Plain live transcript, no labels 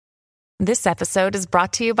This episode is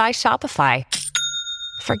brought to you by Shopify.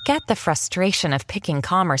 Forget the frustration of picking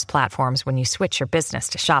commerce platforms when you switch your business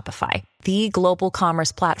to Shopify, the global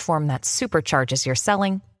commerce platform that supercharges your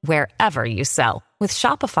selling wherever you sell. With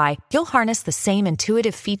Shopify, you'll harness the same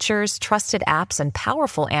intuitive features, trusted apps, and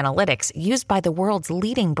powerful analytics used by the world's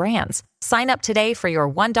leading brands. Sign up today for your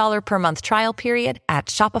 $1 per month trial period at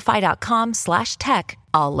shopify.com/tech,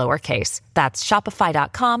 all lowercase. That's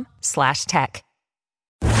shopify.com/tech.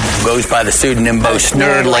 Goes by the pseudonym Bo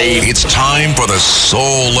Snerdley. It's time for the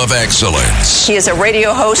Soul of Excellence. He is a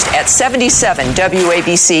radio host at 77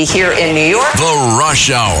 WABC here in New York. The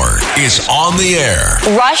Rush Hour is on the air.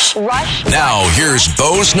 Rush. Now here's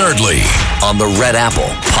Bo Snerdley On the Red Apple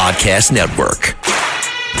Podcast Network.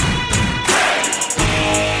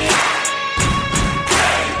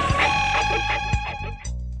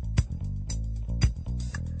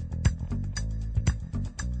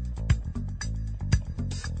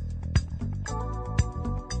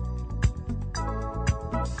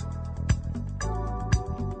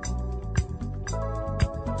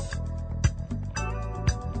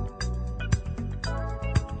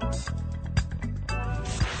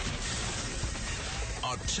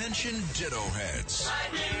 Attention Ditto Heads.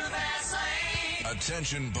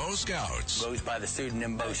 Attention Bo Scouts. Goes by the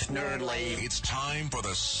pseudonym Bo Snerdley. It's time for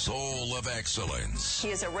the Soul of Excellence. He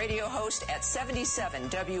is a radio host at 77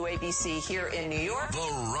 WABC here in New York.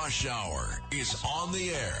 The Rush Hour is on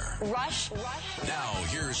the air. Rush. Now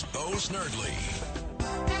here's Bo Snerdley.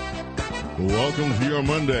 Welcome to your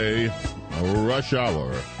Monday Rush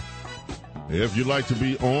Hour. If you'd like to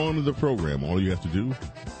be on the program, all you have to do,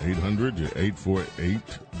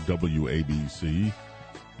 800-848-WABC,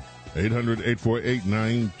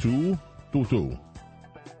 800-848-9222.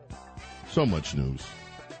 So much news.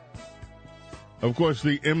 Of course,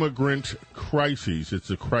 the immigrant crisis, it's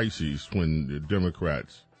a crisis when the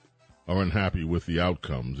Democrats are unhappy with the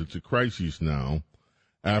outcomes. It's a crisis now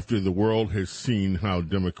after the world has seen how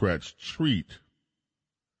Democrats treat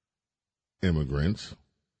immigrants.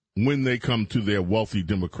 When they come to their wealthy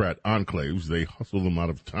Democrat enclaves, they hustle them out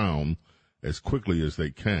of town as quickly as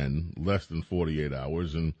they can, less than 48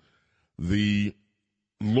 hours. And the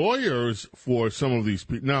lawyers for some of these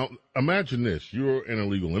people, now imagine this, you're an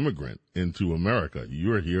illegal immigrant into America.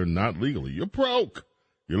 You're here not legally. You're broke.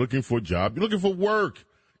 You're looking for a job. You're looking for work.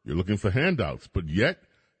 You're looking for handouts. But yet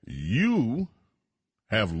you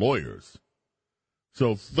have lawyers.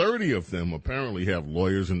 So 30 of them apparently have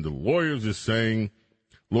lawyers, and the lawyers are saying,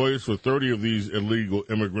 lawyers for 30 of these illegal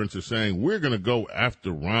immigrants are saying, we're going to go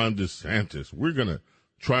after Ron DeSantis. We're going to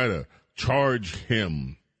try to charge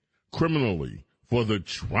him criminally for the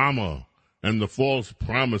trauma and the false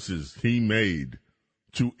promises he made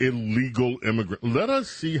to illegal immigrants. Let us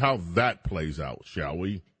see how that plays out, shall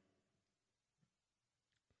we?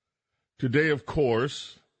 Today, of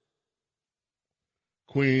course,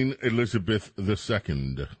 Queen Elizabeth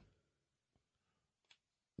II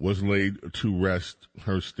was laid to rest,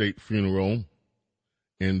 her state funeral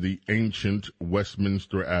in the ancient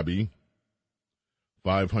Westminster Abbey.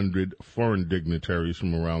 500 foreign dignitaries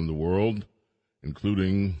from around the world,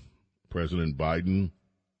 including President Biden,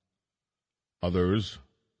 others,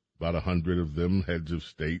 about 100 of them, heads of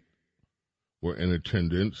state, were in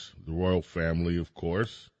attendance, the royal family, of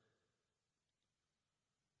course.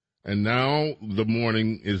 And now the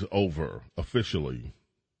mourning is over, officially,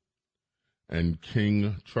 and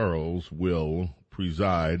King Charles will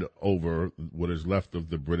preside over what is left of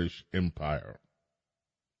the British Empire.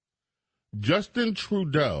 Justin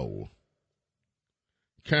Trudeau,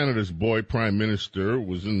 Canada's boy prime minister,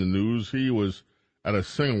 was in the news. He was at a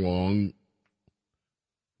sing-along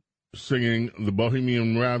singing the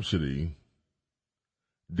Bohemian Rhapsody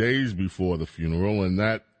days before the funeral, and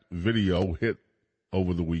that video hit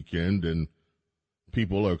over the weekend, and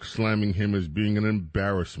people are slamming him as being an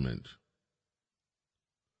embarrassment.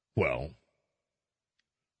 Well,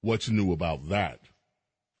 what's new about that?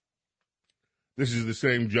 This is the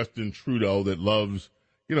same Justin Trudeau that loves,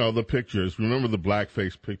 the pictures. Remember the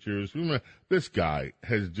blackface pictures? Remember, this guy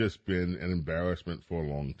has just been an embarrassment for a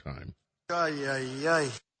long time.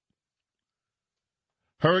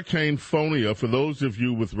 Hurricane Fonia, for those of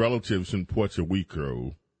you with relatives in Puerto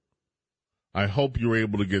Rico, I hope you're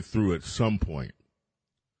able to get through at some point.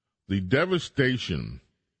 The devastation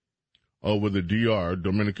over the DR,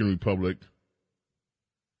 Dominican Republic,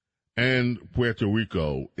 and Puerto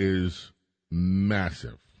Rico is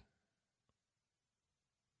massive.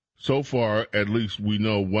 So far, at least we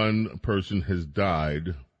know one person has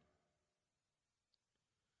died.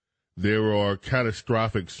 There are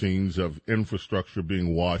catastrophic scenes of infrastructure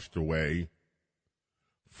being washed away,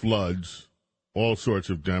 floods, all sorts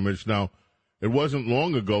of damage. Now, it wasn't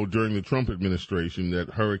long ago during the Trump administration that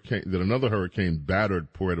another hurricane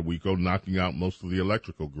battered Puerto Rico, knocking out most of the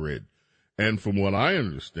electrical grid. And from what I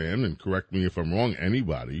understand, and correct me if I'm wrong,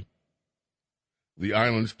 anybody, the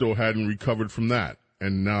island still hadn't recovered from that.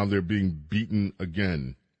 And now they're being beaten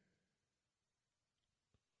again.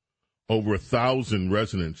 Over 1,000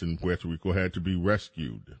 residents in Puerto Rico had to be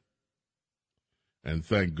rescued. And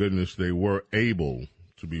thank goodness they were able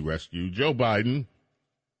to be rescued. Joe Biden,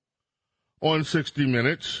 on 60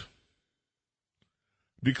 Minutes,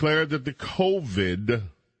 declared that the COVID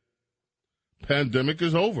pandemic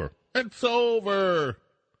is over. It's over.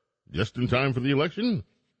 Just in time for the election.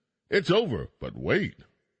 It's over. But wait.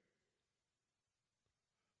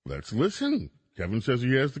 Let's listen. Kevin says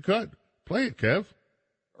he has the cut. Play it, Kev.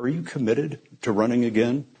 Are you committed to running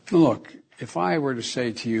again? Look, if I were to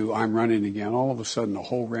say to you, I'm running again, all of a sudden a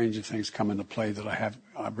whole range of things come into play that I have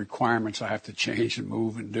requirements I have to change and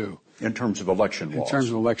move and do. In terms of election laws? In terms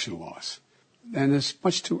of election laws. And it's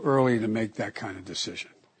much too early to make that kind of decision.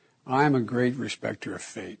 I'm a great respecter of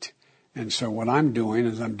fate. And so what I'm doing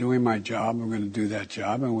is I'm doing my job. I'm going to do that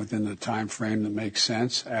job. And within the time frame that makes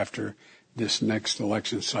sense after this next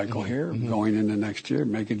election cycle here, going into next year,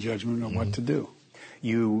 make a judgment on what to do.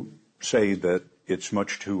 You say that it's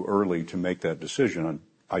much too early to make that decision.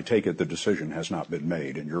 I take it the decision has not been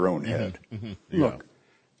made in your own head. Yeah. Look,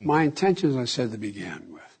 my intention, as I said to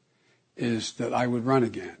begin with, is that I would run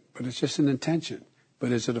again. But it's just an intention.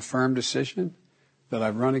 But is it a firm decision that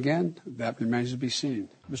I've run again? That remains to be seen.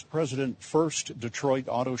 Mr. President, first Detroit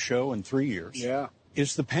Auto Show in 3 years. Yeah.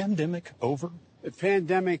 Is the pandemic over? The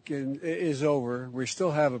pandemic is over. We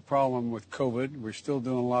still have a problem with COVID. We're still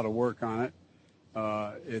doing a lot of work on it.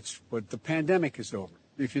 But the pandemic is over.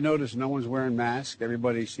 If you notice, no one's wearing masks.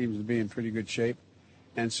 Everybody seems to be in pretty good shape.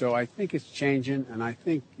 And so I think it's changing, and I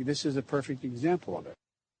think this is a perfect example of it.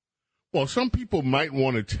 Well, some people might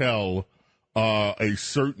want to tell a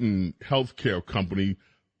certain healthcare company,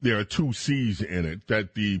 there are 2 C's in it,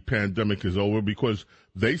 that the pandemic is over, because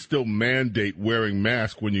they still mandate wearing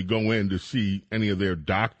masks when you go in to see any of their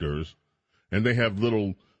doctors. And they have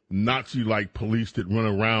little Nazi-like police that run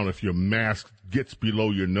around if your mask gets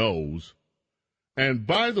below your nose. And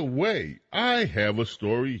by the way, I have a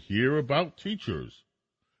story here about teachers.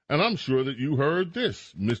 And I'm sure that you heard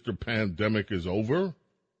this. Mr. Pandemic is over.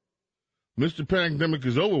 Mr. Pandemic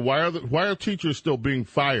is over. Why are teachers still being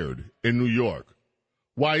fired in New York?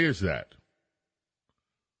 Why is that?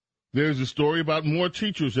 There's a story about more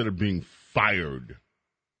teachers that are being fired.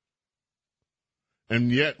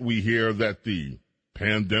 And yet we hear that the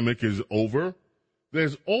pandemic is over.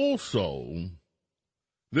 There's also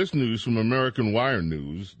this news from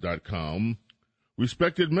AmericanWireNews.com.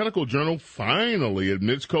 Respected medical journal finally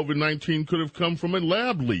admits COVID-19 could have come from a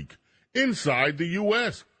lab leak inside the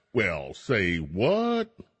U.S. Well, say what?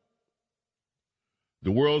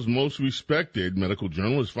 The world's most respected medical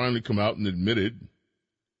journal has finally come out and admitted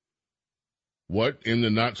what, in the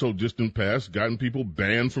not-so-distant past, gotten people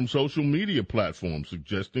banned from social media platforms,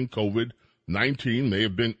 suggesting COVID-19 may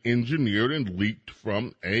have been engineered and leaked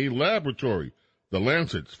from a laboratory. The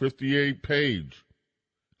Lancet's 58-page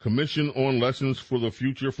Commission on Lessons for the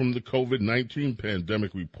Future from the COVID-19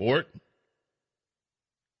 Pandemic report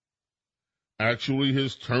actually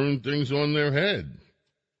has turned things on their head.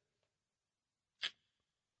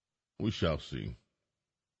 We shall see.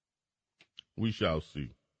 We shall see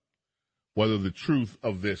whether the truth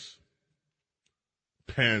of this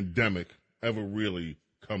pandemic ever really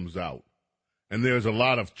comes out. And there's a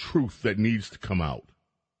lot of truth that needs to come out.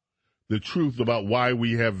 The truth about why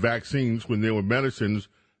we have vaccines when there were medicines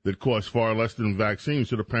that cost far less than vaccines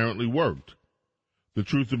that apparently worked. The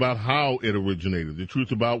truth about how it originated. The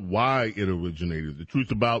truth about why it originated. The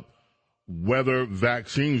truth about whether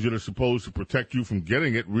vaccines that are supposed to protect you from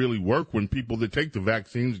getting it really work when people that take the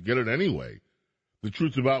vaccines get it anyway. The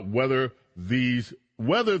truth about whether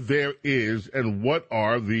there is and what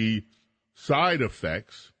are the side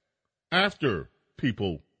effects after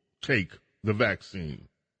people take the vaccine.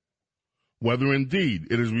 Whether indeed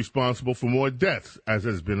it is responsible for more deaths, as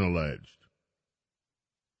has been alleged.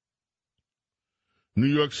 New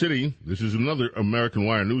York City, this is another American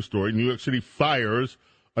Wire news story, New York City fires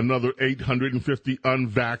another 850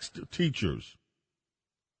 unvaxxed teachers.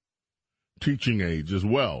 Teaching aides as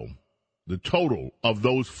well. The total of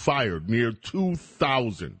those fired, near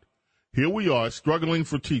 2,000. Here we are struggling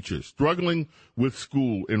for teachers, struggling with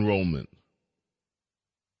school enrollment.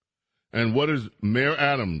 And what is Mayor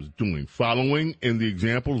Adams doing? Following in the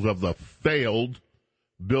examples of the failed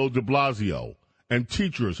Bill de Blasio. And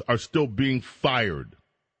teachers are still being fired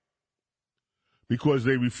because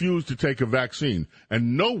they refuse to take a vaccine.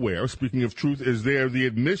 And nowhere, speaking of truth, is there the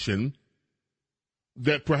admission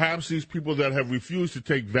that perhaps these people that have refused to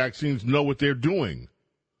take vaccines know what they're doing.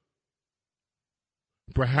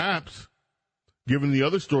 Perhaps, given the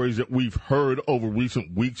other stories that we've heard over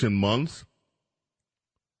recent weeks and months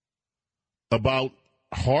about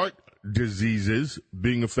heart diseases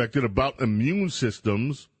being affected, about immune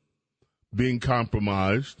systems being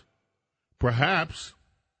compromised, perhaps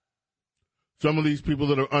some of these people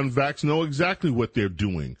that are unvaxxed know exactly what they're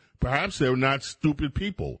doing. Perhaps they're not stupid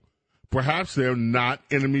people. Perhaps they're not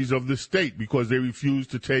enemies of the state because they refuse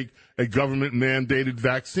to take a government-mandated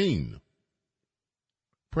vaccine.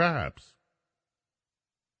 Perhaps.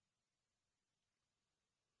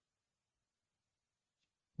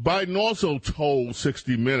 Biden also told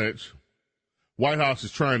 60 Minutes, White House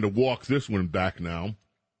is trying to walk this one back now,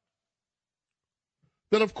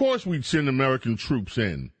 that of course we'd send American troops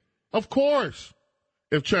in. Of course.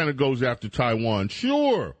 If China goes after Taiwan,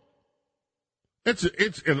 sure. It's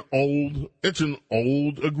an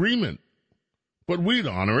old agreement. But we'd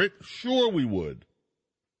honor it. Sure we would.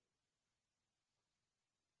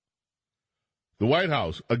 The White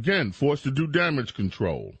House, again, forced to do damage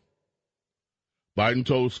control. Biden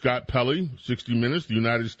told Scott Pelley, 60 Minutes, the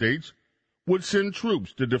United States would send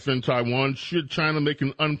troops to defend Taiwan should China make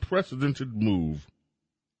an unprecedented move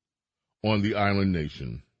on the island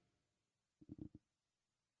nation.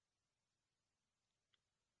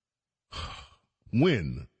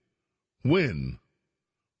 When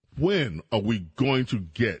are we going to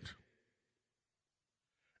get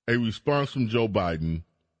a response from Joe Biden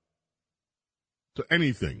to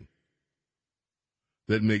anything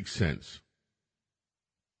that makes sense?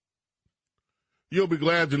 You'll be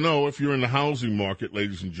glad to know if you're in the housing market,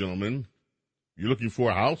 ladies and gentlemen, you're looking for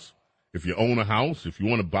a house, if you own a house, if you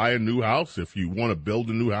want to buy a new house, if you want to build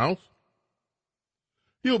a new house,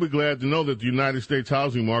 you'll be glad to know that the United States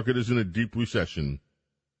housing market is in a deep recession.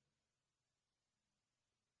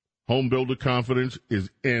 Home builder confidence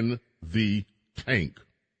is in the tank.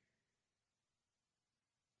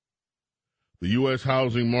 The U.S.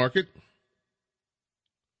 housing market,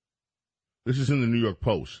 this is in the New York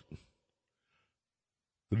Post.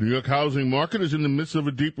 The New York housing market is in the midst of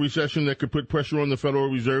a deep recession that could put pressure on the Federal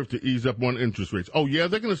Reserve to ease up on interest rates. Oh, yeah,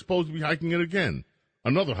 they're going to supposed to be hiking it again.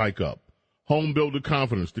 Another hike up. Home builder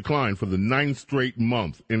confidence declined for the 9th straight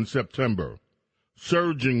month in September.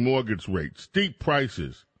 Surging mortgage rates, steep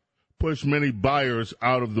prices, pushed many buyers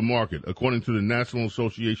out of the market, according to the National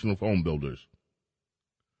Association of Home Builders.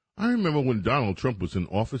 I remember when Donald Trump was in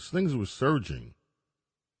office, things were surging.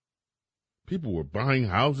 People were buying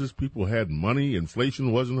houses. People had money.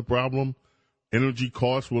 Inflation wasn't a problem. Energy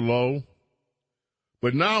costs were low.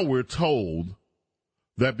 But now we're told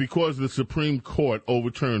that because the Supreme Court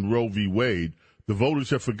overturned Roe v. Wade, the voters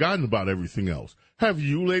have forgotten about everything else. Have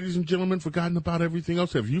you, ladies and gentlemen, forgotten about everything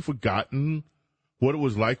else? Have you forgotten what it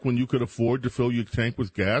was like when you could afford to fill your tank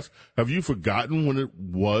with gas? Have you forgotten when it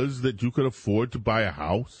was that you could afford to buy a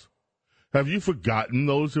house? Have you forgotten,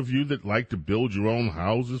 those of you that like to build your own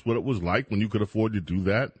houses, what it was like when you could afford to do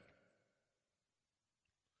that?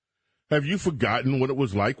 Have you forgotten what it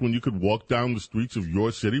was like when you could walk down the streets of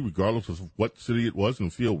your city, regardless of what city it was,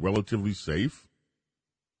 and feel relatively safe?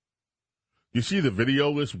 You see the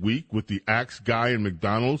video this week with the axe guy in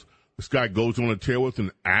McDonald's? This guy goes on a tear with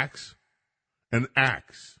an axe,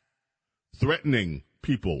 threatening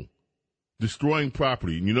people, destroying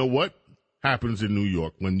property. And you know what happens in New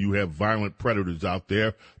York when you have violent predators out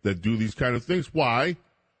there that do these kind of things? Why?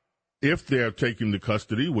 If they're taken to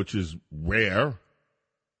custody, which is rare,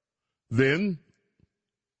 then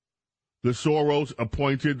the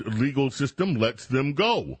Soros-appointed legal system lets them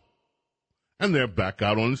go. And they're back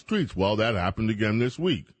out on the streets. Well, that happened again this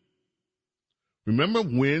week. Remember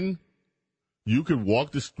when you could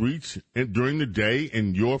walk the streets during the day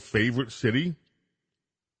in your favorite city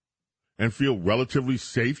and feel relatively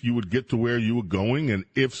safe? You would get to where you were going, and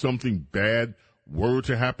if something bad were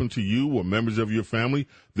to happen to you or members of your family,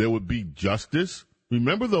 there would be justice.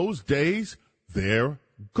 Remember those days? They're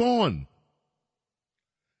gone.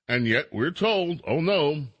 And yet we're told, oh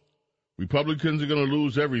no, Republicans are going to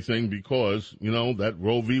lose everything because, that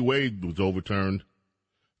Roe v. Wade was overturned.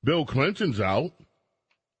 Bill Clinton's out.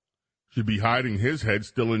 Should be hiding his head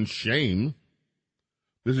still in shame.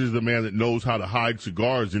 This is the man that knows how to hide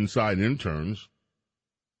cigars inside interns.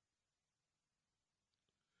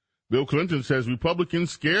 Bill Clinton says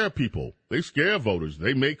Republicans scare people. They scare voters.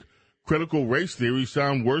 They make critical race theory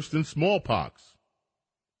sound worse than smallpox.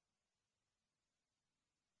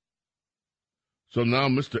 So now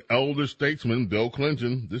Mr. Elder Statesman Bill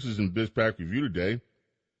Clinton, this is in BizPac Review today,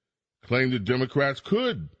 claimed the Democrats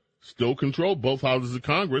could still control both houses of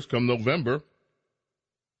Congress come November.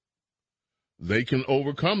 They can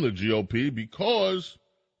overcome the GOP because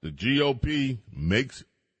the GOP makes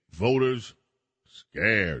voters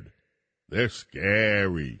scared. They're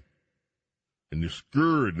scary. And they're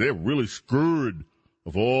scared. They're really scared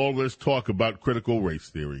of all this talk about critical race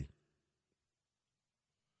theory.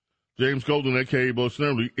 James Golden, a.k.a. Bo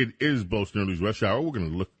Snerdly. It is Bo Snerdly's Rush Hour. We're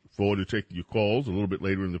going to look forward to taking your calls a little bit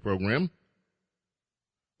later in the program.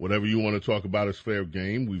 Whatever you want to talk about is fair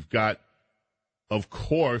game. We've got, of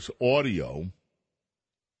course, audio.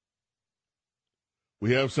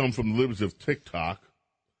 We have some from Libs of TikTok.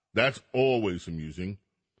 That's always amusing.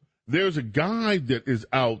 There's a guide that is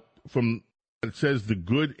out from, it says the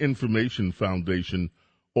Good Information Foundation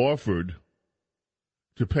offered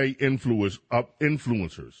to pay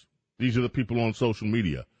influencers. These are the people on social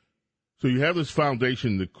media. So you have this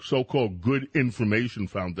foundation, the so-called Good Information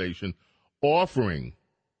Foundation, offering,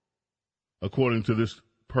 according to this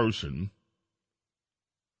person,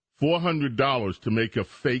 $400 to make a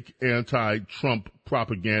fake anti-Trump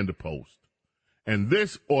propaganda post. And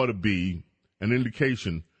this ought to be an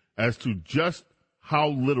indication as to just how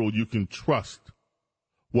little you can trust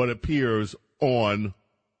what appears on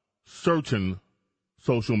certain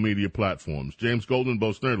social media platforms. James Golden,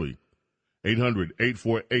 Bo Snerdly.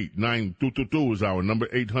 800-848-9222 is our number.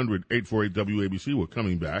 800-848-WABC. We're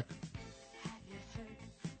coming back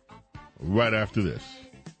right after this.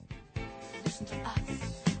 Listen to us.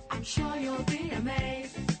 I'm sure you'll be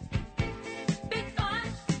amazed. Big fun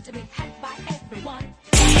to be had by everyone.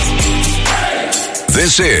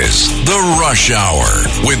 This is The Rush Hour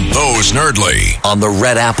with Bo Snerdly On the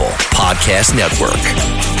Red Apple Podcast Network.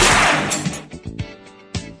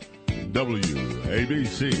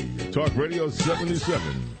 WABC, Talk Radio 77.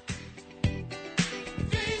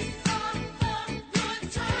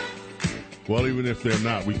 Well, even if they're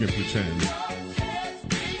not, we can pretend.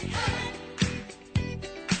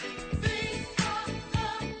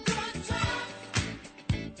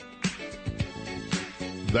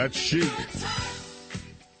 That's Chic.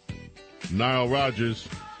 Nile Rodgers,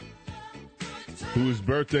 whose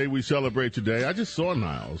birthday we celebrate today. I just saw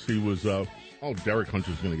Niles. He was, Derek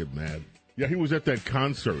Hunter's going to get mad. Yeah, he was at that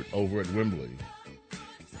concert over at Wembley.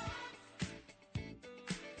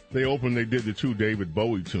 They did the two David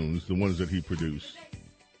Bowie tunes, the ones that he produced.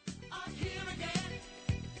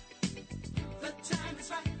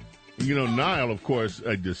 You know, Nile, of course,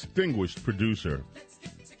 a distinguished producer.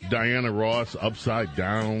 Diana Ross, Upside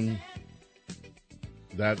Down.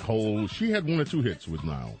 She had one or two hits with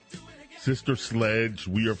Nile. Sister Sledge,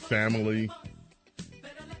 We Are Family.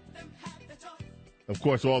 Of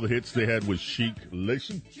course, all the hits they had was Chic, Le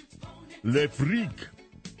Freak.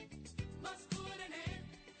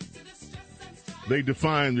 They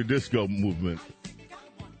defined the disco movement.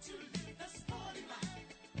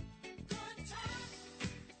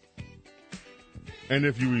 And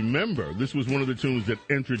if you remember, this was one of the tunes that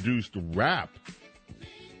introduced rap.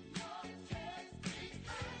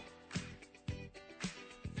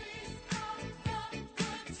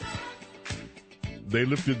 They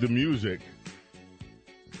lifted the music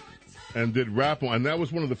and did rap on, and that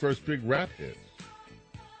was one of the first big rap hits.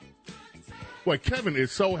 Boy, Kevin is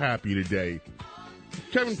so happy today.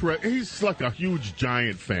 Kevin Perez, he's like a huge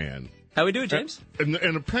Giant fan. How we doing, James? And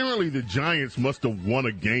apparently the Giants must have won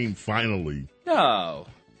a game finally. No.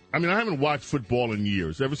 I mean, I haven't watched football in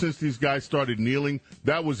years. Ever since these guys started kneeling,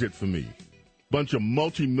 that was it for me. Bunch of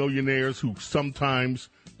multimillionaires who sometimes,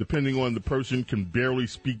 depending on the person, can barely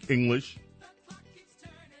speak English.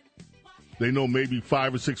 They know maybe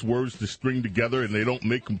 5 or 6 words to string together, and they don't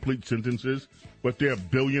make complete sentences. But they're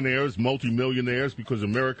billionaires, multimillionaires, because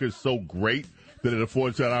America is so great that it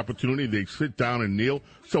affords that opportunity. They sit down and kneel.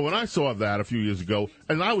 So when I saw that a few years ago,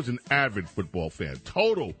 and I was an avid football fan,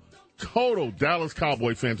 total Dallas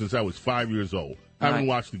Cowboy fan since I was 5 years old. I haven't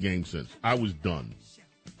watched the game since. I was done.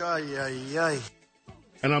 And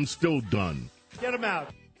I'm still done. Get him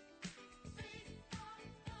out.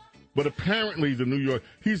 But apparently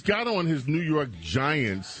he's got on his New York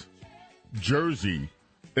Giants jersey.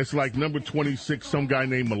 It's like number 26, some guy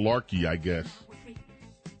named Malarkey, I guess.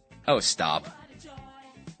 Oh, stop.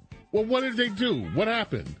 Well, what did they do? What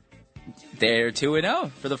happened? They're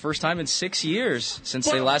 2-0 for the first time in 6 years since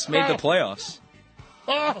they last made the playoffs.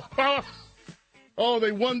 Oh,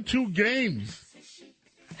 they won 2 games.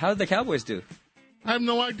 How did the Cowboys do? I have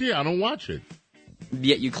no idea. I don't watch it.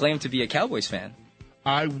 Yet you claim to be a Cowboys fan.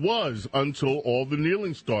 I was until all the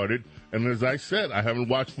kneeling started, and as I said, I haven't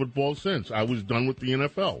watched football since. I was done with the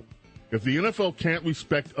NFL. If the NFL can't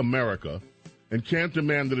respect America and can't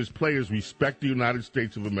demand that his players respect the United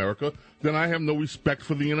States of America, then I have no respect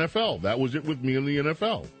for the NFL. That was it with me in the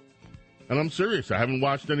NFL. And I'm serious. I haven't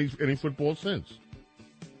watched any football since.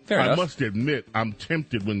 Fair enough. I must admit, I'm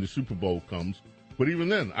tempted when the Super Bowl comes. But even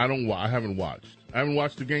then, I haven't watched. I haven't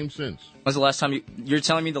watched the game since. When's the last time you're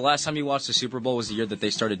telling me the last time you watched the Super Bowl was the year that they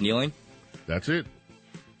started kneeling? That's it.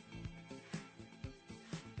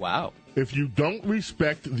 Wow. If you don't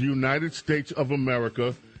respect the United States of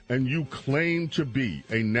America and you claim to be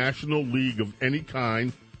a national league of any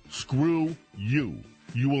kind, screw you.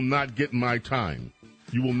 You will not get my time.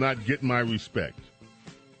 You will not get my respect.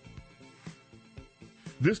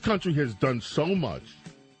 This country has done so much,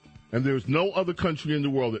 and there's no other country in the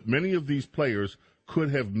world that many of these players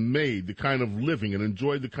could have made the kind of living and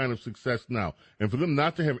enjoyed the kind of success now. And for them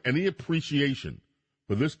not to have any appreciation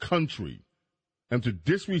for this country and to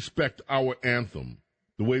disrespect our anthem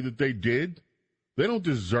the way that they did, they don't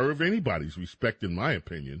deserve anybody's respect, in my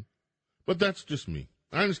opinion. But that's just me.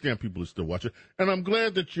 I understand people are still watching. And I'm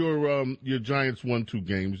glad that your Giants won 2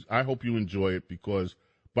 games. I hope you enjoy it because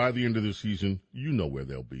by the end of the season, you know where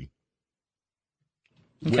they'll be.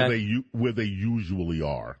 Okay. Where they usually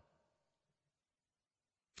are.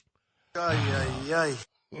 Get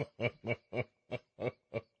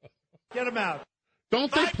them out.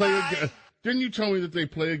 Don't they play again? Didn't you tell me that they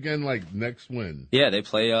play again like next when? Yeah, they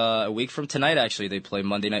play a week from tonight, actually. They play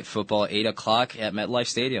Monday Night Football at 8 o'clock at MetLife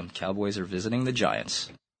Stadium. Cowboys are visiting the Giants.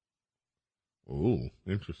 Oh,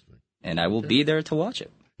 interesting. And I will be there to watch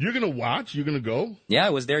it. You're going to watch? You're going to go? Yeah, I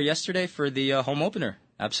was there yesterday for the home opener.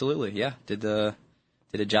 Absolutely, yeah. Did a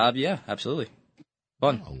job, yeah, absolutely.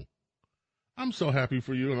 Fun. Oh. I'm so happy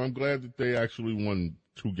for you, and I'm glad that they actually won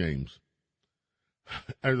 2 games.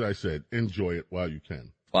 As I said, enjoy it while you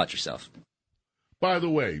can. Watch yourself. By the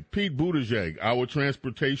way, Pete Buttigieg, our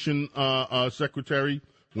transportation secretary,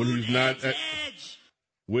 when he's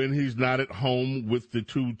not at home with the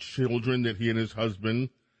 2 children that he and his husband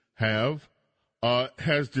have,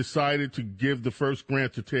 has decided to give the first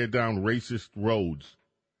grant to tear down racist roads.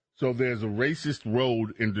 So there's a racist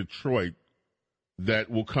road in Detroit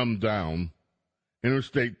that will come down.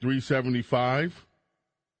 Interstate 375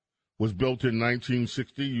 was built in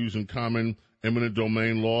 1960 using common eminent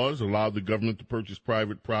domain laws, allowed the government to purchase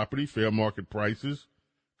private property, fair market prices,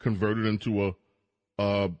 converted into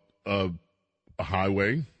a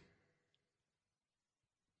highway.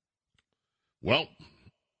 Well,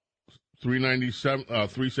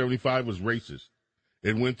 375 was racist.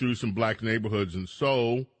 It went through some black neighborhoods, and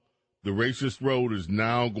so the racist road is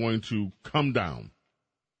now going to come down.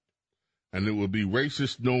 And it will be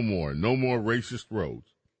racist no more. No more racist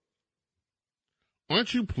roads.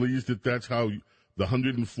 Aren't you pleased that that's how the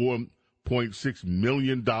 $104.6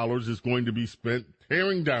 million is going to be spent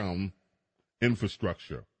tearing down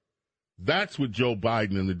infrastructure? That's what Joe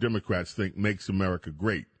Biden and the Democrats think makes America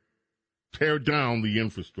great. Tear down the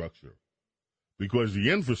infrastructure. Because the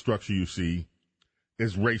infrastructure, you see,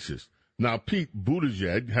 is racist. Now, Pete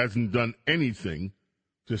Buttigieg hasn't done anything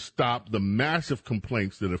to stop the massive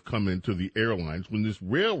complaints that have come into the airlines when this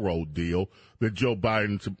railroad deal that Joe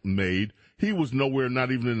Biden made, he was nowhere,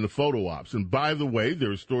 not even in the photo ops. And by the way,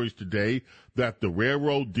 there are stories today that the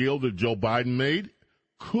railroad deal that Joe Biden made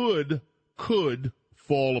could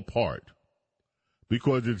fall apart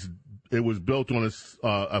because it was built on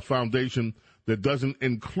a foundation that doesn't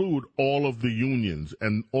include all of the unions,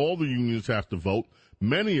 and all the unions have to vote.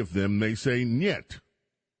 Many of them may say niet.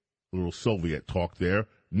 A little Soviet talk there.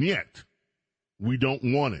 Niet. We don't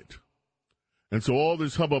want it. And so all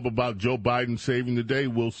this hubbub about Joe Biden saving the day,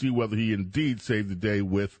 we'll see whether he indeed saved the day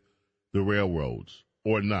with the railroads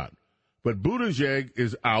or not. But Buttigieg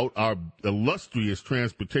is out, our illustrious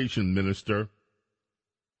transportation minister,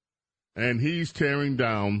 and he's tearing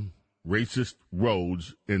down racist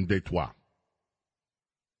roads in Detroit.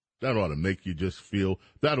 That ought to make you just feel,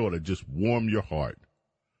 that ought to just warm your heart.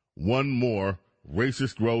 One more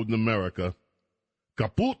racist road in America,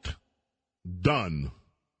 kaput, done,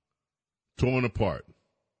 torn apart.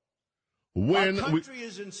 Our country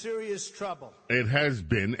is in serious trouble. It has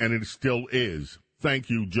been, and it still is.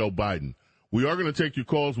 Thank you, Joe Biden. We are going to take your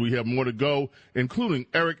calls. We have more to go, including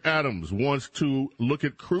Eric Adams wants to look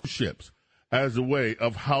at cruise ships as a way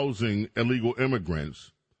of housing illegal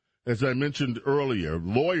immigrants. As I mentioned earlier,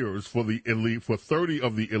 lawyers for 30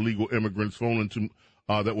 of the illegal immigrants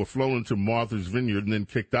that were flown into Martha's Vineyard and then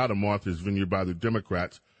kicked out of Martha's Vineyard by the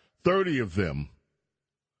Democrats, 30 of them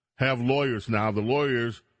have lawyers now. The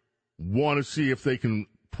lawyers want to see if they can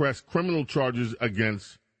press criminal charges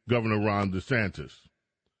against Governor Ron DeSantis.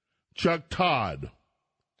 Chuck Todd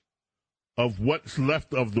of what's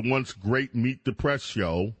left of the once great Meet the Press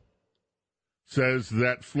show says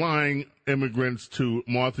that flying immigrants to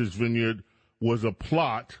Martha's Vineyard was a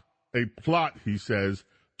plot, he says,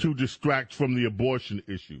 to distract from the abortion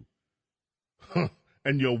issue.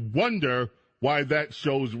 And you'll wonder why that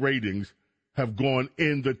show's ratings have gone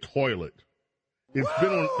in the toilet.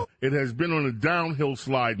 It has been on a downhill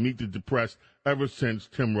slide, meet the depressed, ever since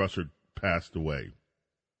Tim Russert passed away.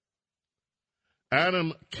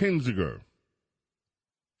 Adam Kinzinger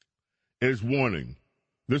is warning.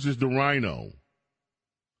 This is the Rhino.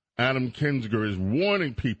 Adam Kinzinger is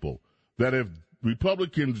warning people that if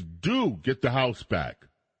Republicans do get the House back,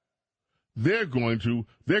 they're going to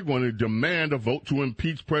demand a vote to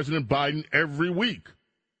impeach President Biden every week.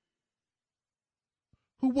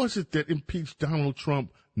 Who was it that impeached Donald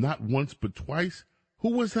Trump not once but twice?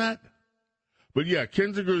 Who was that? But yeah,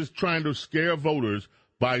 Kinzinger is trying to scare voters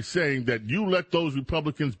by saying that you let those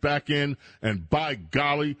Republicans back in, and by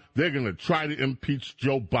golly, they're going to try to impeach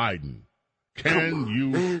Joe Biden. Can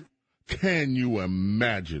you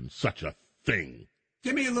imagine such a thing?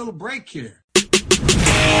 Give me a little break here.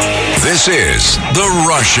 This is The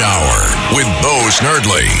Rush Hour with Bo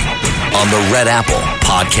Snerdley On the Red Apple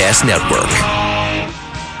Podcast Network.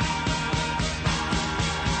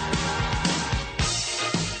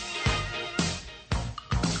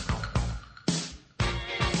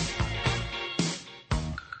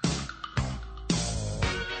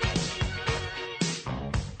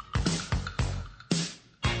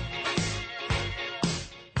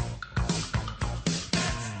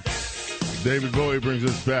 David Bowie brings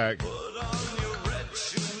us back.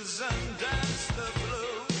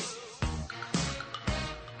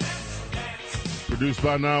 Produced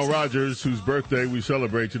by Nile Rodgers, whose birthday we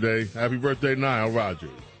celebrate today. Happy birthday, Nile Rodgers.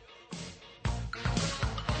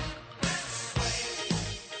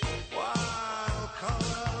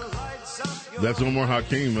 That's Omar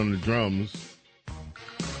Hakeem on the drums.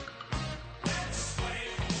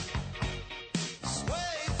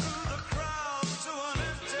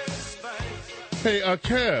 Hey,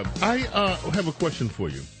 Kev, I have a question for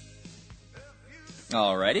you.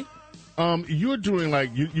 Alrighty. You're doing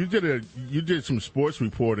you did some sports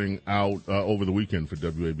reporting out over the weekend for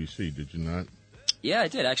WABC, did you not? Yeah, I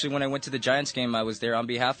did. Actually, when I went to the Giants game, I was there on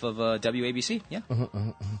behalf of WABC. Yeah.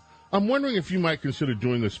 I'm wondering if you might consider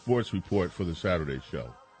doing a sports report for the Saturday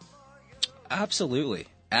show. Absolutely.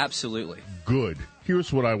 Good.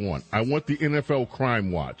 Here's what I want. I want the NFL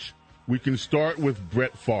Crime Watch. We can start with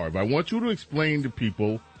Brett Favre. I want you to explain to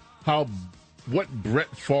people what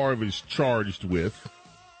Brett Favre is charged with.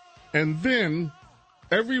 And then,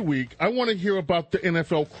 every week, I want to hear about the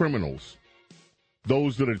NFL criminals.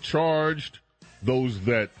 Those that are charged, those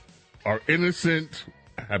that are innocent,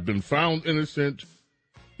 have been found innocent.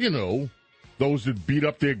 You know, those that beat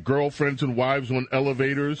up their girlfriends and wives on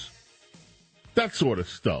elevators. That sort of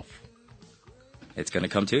stuff. It's going to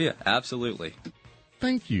come to you. Absolutely.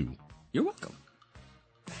 Thank you. You're welcome.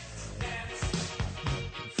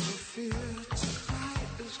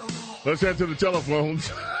 Let's head to the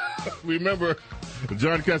telephones. Remember,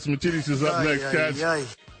 John Catsimatidis is up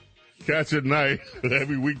next. Catch at night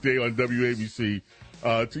every weekday on WABC.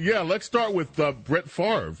 Let's start with Brett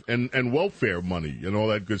Favre and welfare money and all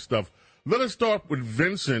that good stuff. Let us start with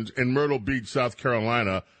Vincent in Myrtle Beach, South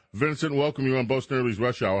Carolina. Vincent, welcome you on Bo Snerdley's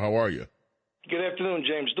Rush Hour. How are you? Good afternoon,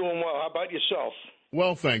 James. Doing well. How about yourself?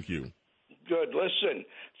 Well, thank you. Good. Listen,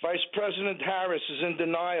 Vice President Harris is in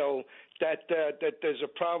denial that there's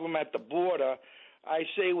a problem at the border. I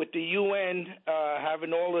say with the UN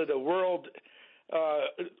having all of the world,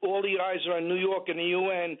 all the eyes are on New York and the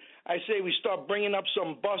UN, I say we start bringing up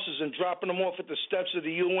some buses and dropping them off at the steps of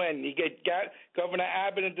the UN. You get Governor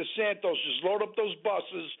Abbott and DeSantis, just load up those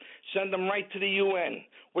buses, send them right to the UN.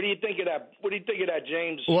 What do you think of that? What do you think of that,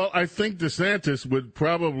 James? Well, I think DeSantis would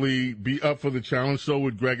probably be up for the challenge, so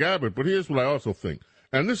would Greg Abbott. But here's what I also think,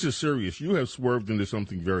 and this is serious. You have swerved into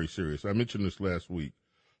something very serious. I mentioned this last week.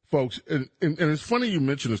 Folks, and it's funny you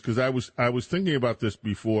mentioned this because I was thinking about this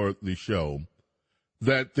before the show,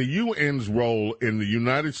 that the UN's role in the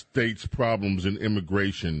United States problems in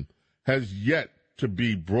immigration has yet to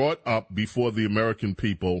be brought up before the American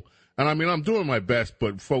people. And I mean, I'm doing my best,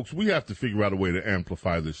 but folks, we have to figure out a way to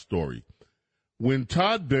amplify this story. When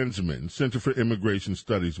Todd Benjamin, Center for Immigration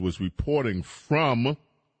Studies, was reporting from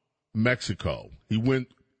Mexico, he went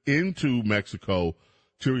into Mexico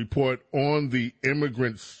to report on the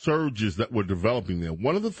immigrant surges that were developing there.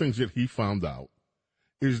 One of the things that he found out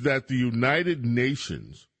is that the United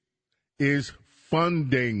Nations is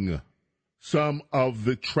funding some of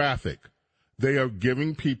the traffic. They are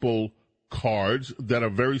giving people cards that are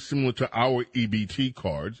very similar to our EBT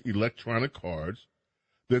cards, electronic cards,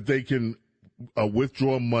 that they can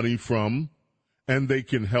withdraw money from, and they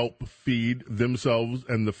can help feed themselves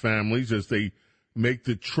and the families as they make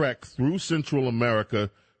the trek through Central America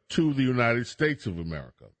to the United States of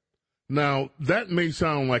America. Now, that may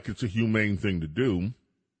sound like it's a humane thing to do,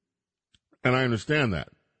 and I understand that.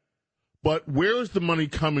 But where is the money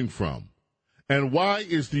coming from? And why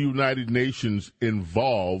is the United Nations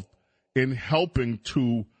involved in helping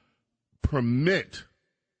to permit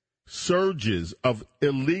surges of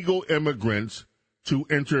illegal immigrants to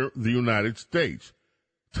enter the United States?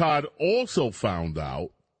 Todd also found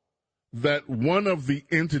out that one of the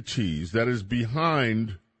entities that is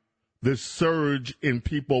behind this surge in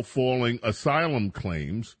people filing asylum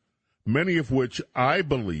claims, many of which I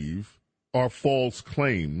believe are false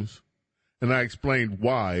claims, and I explained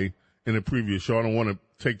why in a previous show. I don't want to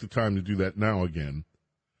take the time to do that now again.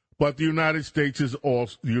 But the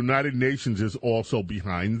United Nations is also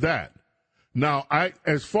behind that. Now,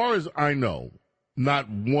 as far as I know, not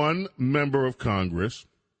one member of Congress,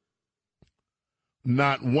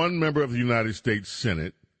 not one member of the United States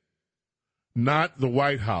Senate, not the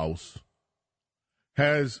White House,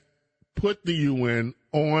 has put the UN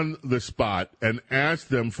on the spot and asked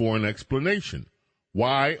them for an explanation.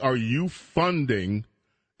 Why are you funding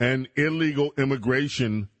an illegal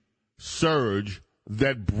immigration surge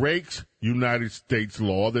that breaks United States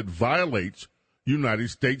law, that violates United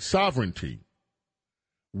States sovereignty?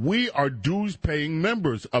 We are dues-paying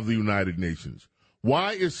members of the United Nations.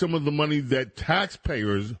 Why is some of the money that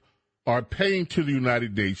taxpayers are paying to the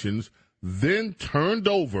United Nations then turned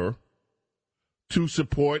over to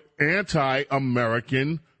support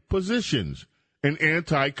anti-American positions and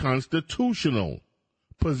anti-constitutional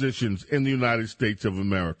positions in the United States of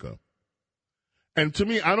America? And to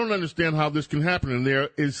me, I don't understand how this can happen. And there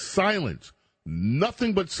is silence,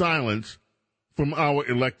 nothing but silence from our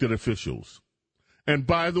elected officials. And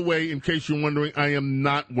by the way, in case you're wondering, I am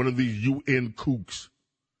not one of these UN kooks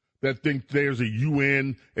that think there's a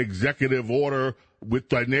UN executive order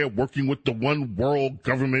and they're working with the one world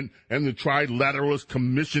government and the Trilateralist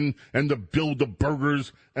Commission and the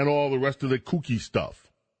Bilderbergers and all the rest of the kooky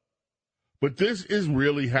stuff. But this is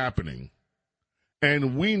really happening,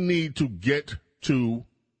 and we need to get to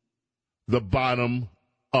the bottom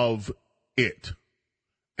of it.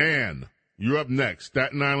 Ann, you're up next.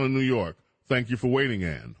 Staten Island, New York. Thank you for waiting,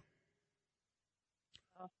 Ann.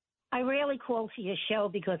 I rarely call to your show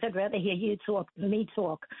because I'd rather hear you talk than me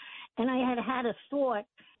talk. And I had a thought,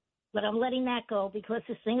 but I'm letting that go because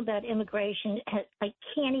this thing about immigration, I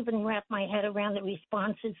can't even wrap my head around the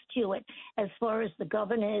responses to it as far as the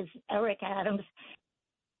governors, Eric Adams.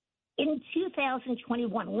 In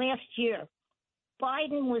 2021, last year,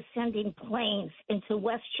 Biden was sending planes into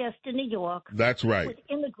Westchester, New York. That's right. With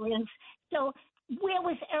immigrants. So where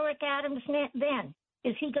was Eric Adams then?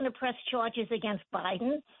 Is he going to press charges against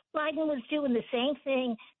Biden? Biden was doing the same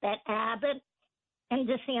thing that Abbott and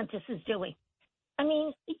DeSantis is doing. I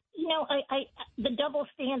mean, you know, the double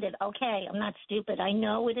standard, okay, I'm not stupid. I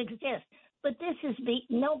know it exists. But this is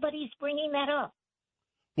nobody's bringing that up.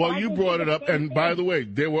 Well, you brought it up, and by the way,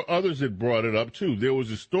 there were others that brought it up, too. There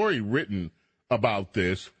was a story written about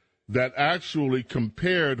this that actually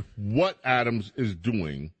compared what Adams is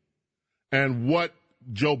doing and what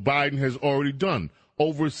Joe Biden has already done.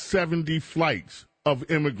 Over 70 flights of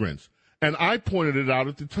immigrants. And I pointed it out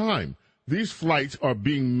at the time. These flights are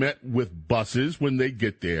being met with buses when they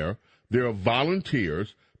get there. There are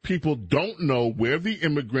volunteers. People don't know where the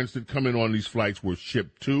immigrants that come in on these flights were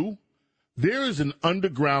shipped to. There is an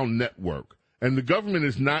underground network, and the government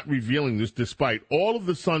is not revealing this despite all of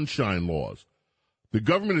the sunshine laws. The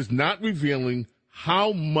government is not revealing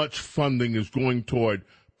how much funding is going toward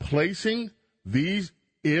placing these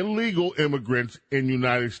illegal immigrants in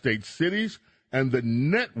United States cities and the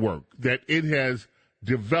network that it has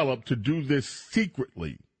developed to do this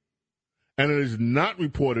secretly. And it is not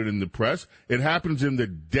reported in the press. It happens in the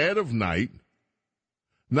dead of night.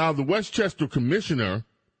 Now, the Westchester commissioner,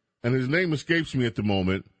 and his name escapes me at the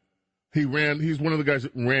moment, he's one of the guys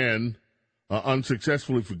that ran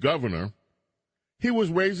unsuccessfully for governor. He was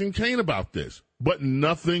raising Cain about this, but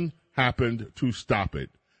nothing happened to stop it.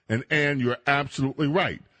 And Ann, you're absolutely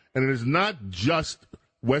right. And it is not just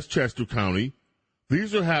Westchester County.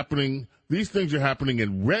 These things are happening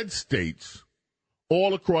in red states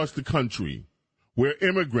all across the country where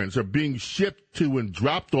immigrants are being shipped to and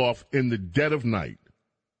dropped off in the dead of night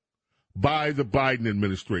by the Biden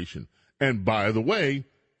administration. And by the way,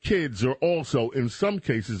 kids are also, in some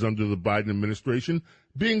cases under the Biden administration,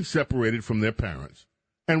 being separated from their parents.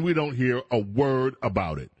 And we don't hear a word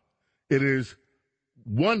about it. It is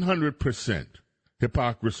 100%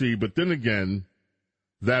 hypocrisy, but then again,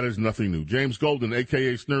 that is nothing new. James Golden,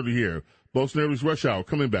 a.k.a. Snurdy here. Bo Snerdley's Rush Hour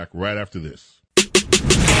coming back right after this.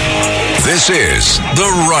 This is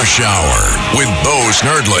The Rush Hour with Bo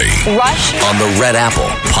Snerdley. Rush on the Red Apple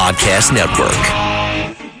Podcast Network.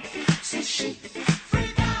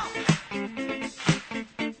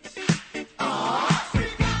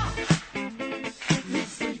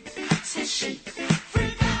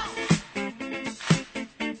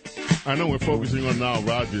 I know we're focusing on Nile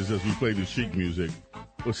Rodgers as we play the Chic music.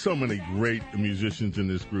 There's so many great musicians in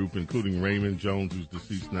this group, including Raymond Jones, who's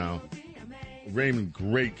deceased now. Raymond,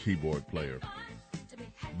 great keyboard player.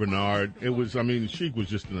 Bernard, Chic was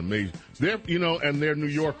just an amazing. And they're New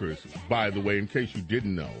Yorkers, by the way, in case you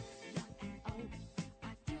didn't know.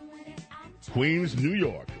 Queens, New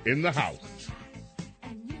York, in the house.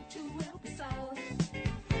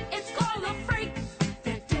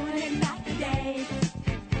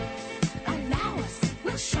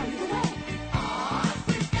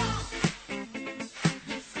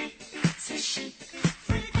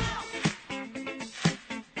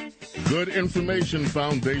 Good Information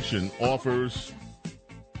Foundation offers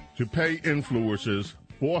to pay influencers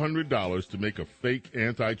 $400 to make a fake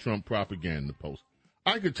anti-Trump propaganda post.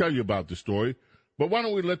 I could tell you about the story, but why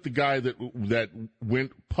don't we let the guy that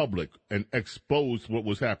went public and exposed what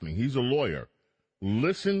was happening? He's a lawyer.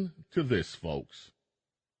 Listen to this, folks.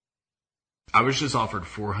 I was just offered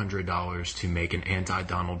 $400 to make an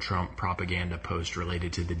anti-Donald Trump propaganda post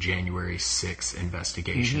related to the January 6th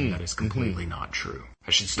investigation. That is completely not true. I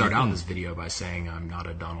should start out this video by saying I'm not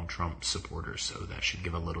a Donald Trump supporter, so that should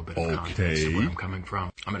give a little bit of context of where I'm coming from.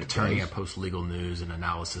 I'm an attorney. I post legal news and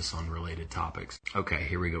analysis on related topics. Okay,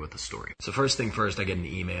 here we go with the story. So first thing first, I get an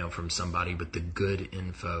email from somebody with the Good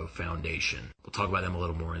Info Foundation. We'll talk about them a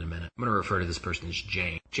little more in a minute. I'm going to refer to this person as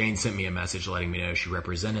Jane. Jane sent me a message letting me know she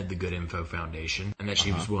represented the Good Info Foundation and that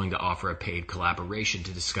she was willing to offer a paid collaboration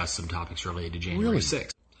to discuss some topics related to January 6th.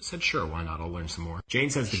 I said, sure, why not? I'll learn some more. Jane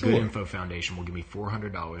says the Good Info Foundation will give me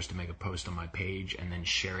 $400 to make a post on my page and then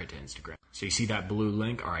share it to Instagram. So you see that blue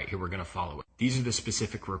link? All right, here we're going to follow it. These are the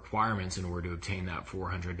specific requirements in order to obtain that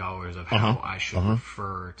 $400 of how I should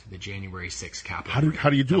refer to the January 6th Capitol. How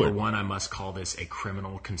do you do Number it? one, I must call this a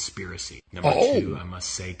criminal conspiracy. Number two, I must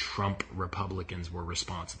say Trump Republicans were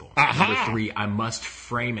responsible. Number three, I must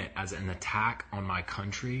frame it as an attack on my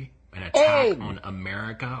country, an attack on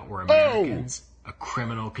America or Americans. A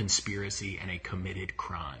criminal conspiracy and a committed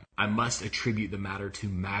crime. I must attribute the matter to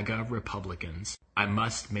MAGA Republicans. I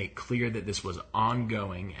must make clear that this was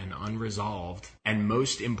ongoing and unresolved. And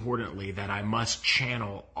most importantly, that I must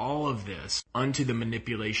channel all of this unto the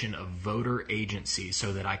manipulation of voter agencies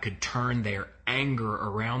so that I could turn their anger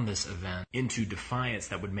around this event into defiance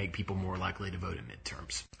that would make people more likely to vote in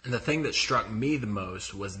midterms. And the thing that struck me the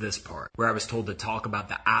most was this part, where I was told to talk about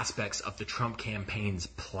the aspects of the Trump campaign's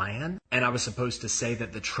plan. And I was supposed to say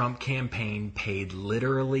that the Trump campaign paid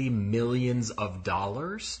literally millions of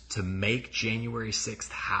dollars to make January 6th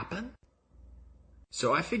happen.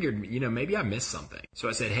 So I figured, maybe I missed something. So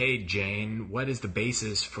I said, hey, Jane, what is the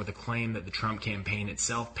basis for the claim that the Trump campaign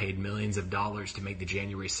itself paid millions of dollars to make the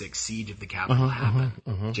January 6th siege of the Capitol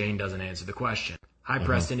happen? Jane doesn't answer the question. Hi,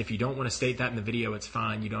 Preston. If you don't want to state that in the video, it's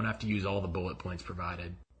fine. You don't have to use all the bullet points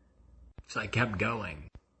provided. So I kept going.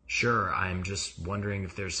 Sure, I'm just wondering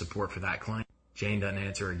if there's support for that claim. Jane doesn't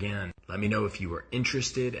answer again. Let me know if you are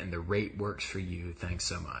interested and the rate works for you. Thanks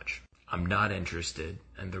so much. I'm not interested,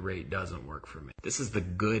 and the rate doesn't work for me. This is the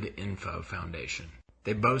Good Info Foundation.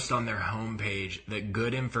 They boast on their homepage that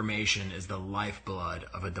good information is the lifeblood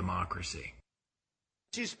of a democracy.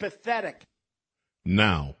 She's pathetic.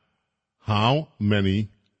 Now, how many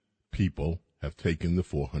people have taken the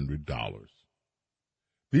 $400?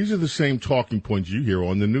 These are the same talking points you hear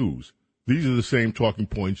on the news. These are the same talking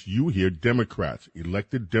points you hear Democrats,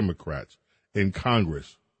 elected Democrats in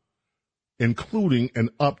Congress, including and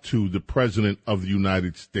up to the President of the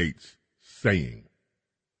United States, saying.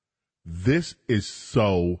 This is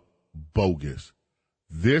so bogus.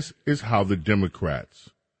 This is how the Democrats,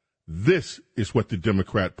 this is what the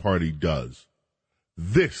Democrat Party does.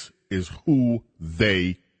 This is who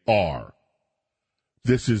they are.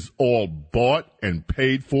 This is all bought and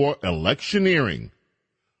paid for electioneering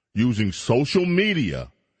using social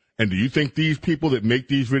media. And do you think these people that make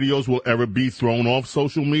these videos will ever be thrown off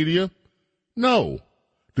social media? No.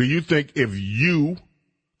 Do you think if you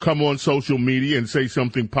come on social media and say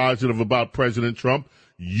something positive about President Trump,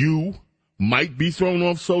 you might be thrown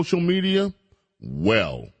off social media?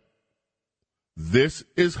 Well, this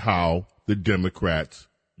is how the Democrats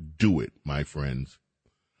do it, my friends.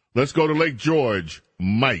 Let's go to Lake George.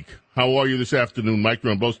 Mike, how are you this afternoon? Mike,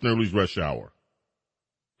 you're on Bo Snerdley's Rush Hour.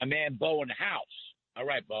 My man Bo in the house. All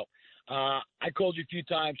right, Bo. I called you a few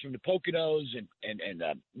times from the Poconos and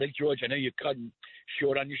Lake George. I know you're cutting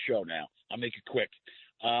short on your show now. I'll make it quick.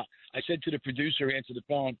 I said to the producer who answered the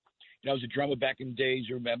phone, I was a drummer back in the days,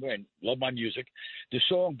 you remember, and love my music. The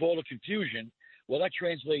song Ball of Confusion, well, that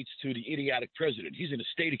translates to the idiotic president. He's in a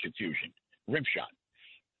state of confusion. Rimshot.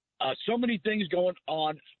 So many things going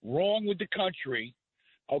on wrong with the country,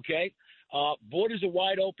 okay? Borders are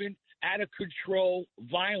wide open, out of control,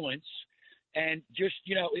 violence, and just,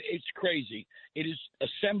 it's crazy. It is a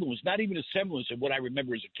semblance, not even a semblance of what I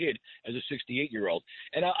remember as a kid, as a 68-year-old.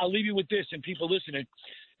 And I'll leave you with this, and people listening,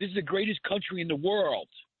 this is the greatest country in the world.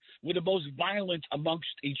 We're the most violent amongst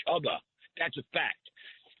each other. That's a fact.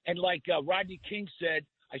 And like Rodney King said,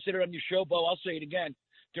 I said it on your show, Bo, I'll say it again,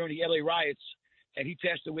 during the L.A. riots, and he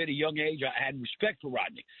passed away at a young age. I had respect for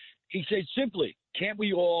Rodney. He said simply, can't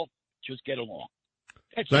we all just get along?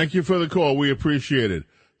 Thank you for the call. We appreciate it.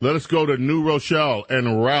 Let us go to New Rochelle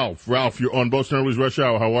and Ralph. Ralph, you're on Bo Snerdly's Rush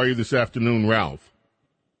Hour. How are you this afternoon, Ralph?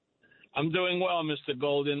 I'm doing well, Mr.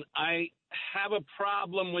 Golden. I have a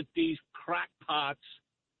problem with these crackpots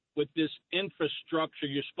with this infrastructure.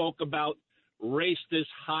 You spoke about racist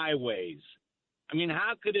highways. I mean,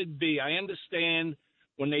 how could it be? I understand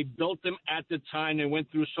when they built them at the time, they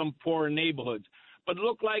went through some poor neighborhoods. But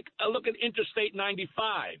look at Interstate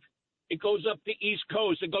 95. It goes up the East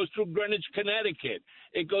Coast. It goes through Greenwich, Connecticut.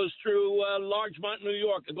 It goes through Larchmont, New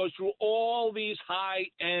York. It goes through all these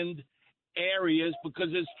high-end areas because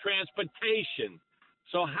it's transportation.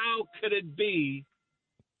 So how could it be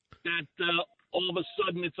that all of a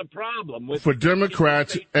sudden it's a problem? For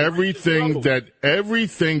Democrats, everything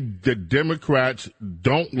that Democrats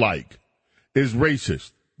don't like is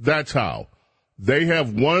racist. That's how. They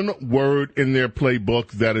have one word in their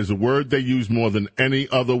playbook that is a word they use more than any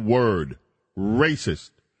other word. Racist.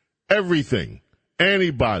 Everything,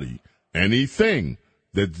 anybody, anything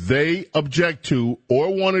that they object to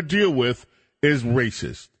or want to deal with is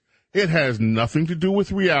racist. It has nothing to do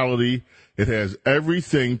with reality. It has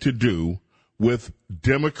everything to do with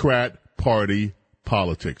Democrat Party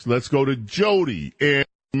politics. Let's go to Jody and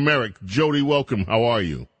Merrick. Jody, welcome. How are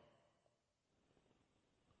you?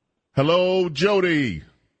 Hello, Jody.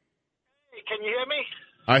 Hey, can you hear me?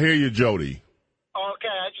 I hear you, Jody.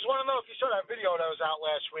 Okay, I just want to know if you saw that video that was out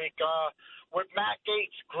last week with Matt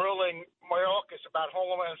Gaetz grilling Mayorkas about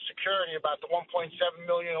Homeland Security, about the 1.7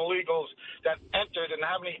 million illegals that entered and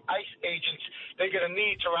how many ICE agents they're going to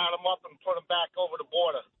need to round them up and put them back over the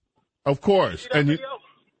border. Of course. Did you see that video?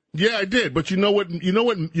 Yeah, I did. But you know what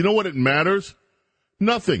it matters?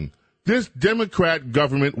 Nothing. This Democrat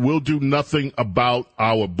government will do nothing about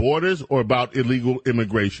our borders or about illegal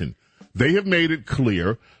immigration. They have made it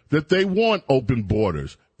clear that they want open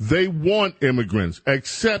borders. They want immigrants,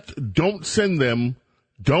 except don't send them,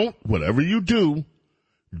 whatever you do,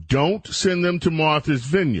 don't send them to Martha's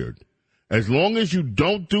Vineyard. As long as you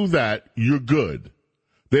don't do that, you're good.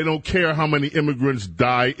 They don't care how many immigrants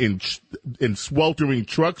die in sweltering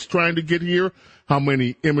trucks trying to get here, how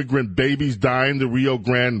many immigrant babies die in the Rio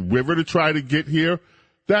Grande River to try to get here.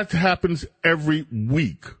 That happens every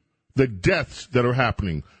week. The deaths that are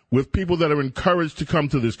happening with people that are encouraged to come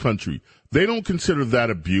to this country. They don't consider that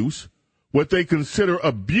abuse. What they consider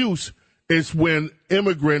abuse is when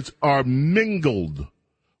immigrants are mingled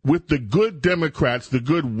with the good Democrats, the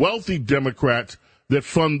good wealthy Democrats that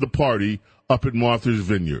fund the party up at Martha's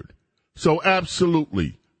Vineyard. So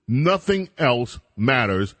absolutely nothing else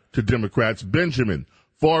matters to Democrats. Benjamin,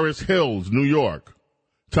 Forest Hills, New York.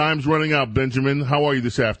 Time's running out, Benjamin. How are you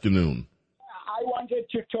this afternoon? I wanted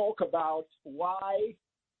to talk about why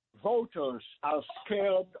voters are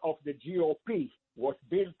scared of the GOP, what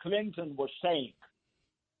Bill Clinton was saying.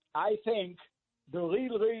 I think the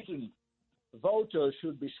real reason voters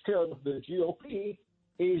should be scared of the GOP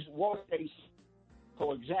is what they,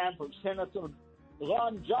 for example, Senator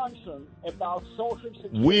Ron Johnson about social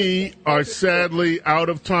security. We are sadly out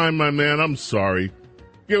of time, my man. I'm sorry.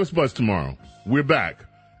 Give us a buzz tomorrow. We're back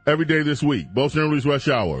every day this week. Bo Snerdly's Rush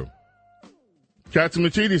Hour. Cats and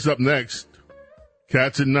Machidi's up next.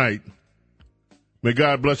 Cats at Night. May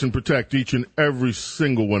God bless and protect each and every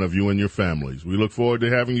single one of you and your families. We look forward to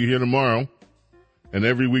having you here tomorrow and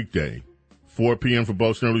every weekday, 4 p.m. for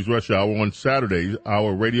Bo Snerdly's Rush Hour. On Saturdays,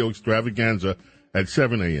 our radio extravaganza at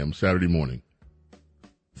 7 a.m. Saturday morning.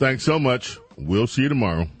 Thanks so much. We'll see you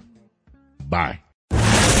tomorrow. Bye.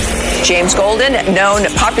 James Golden, known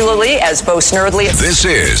popularly as Bo Snerdly. This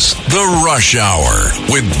is The Rush Hour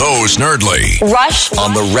with Bo Snerdly. Rush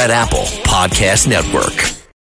on the Red Apple Podcast Network.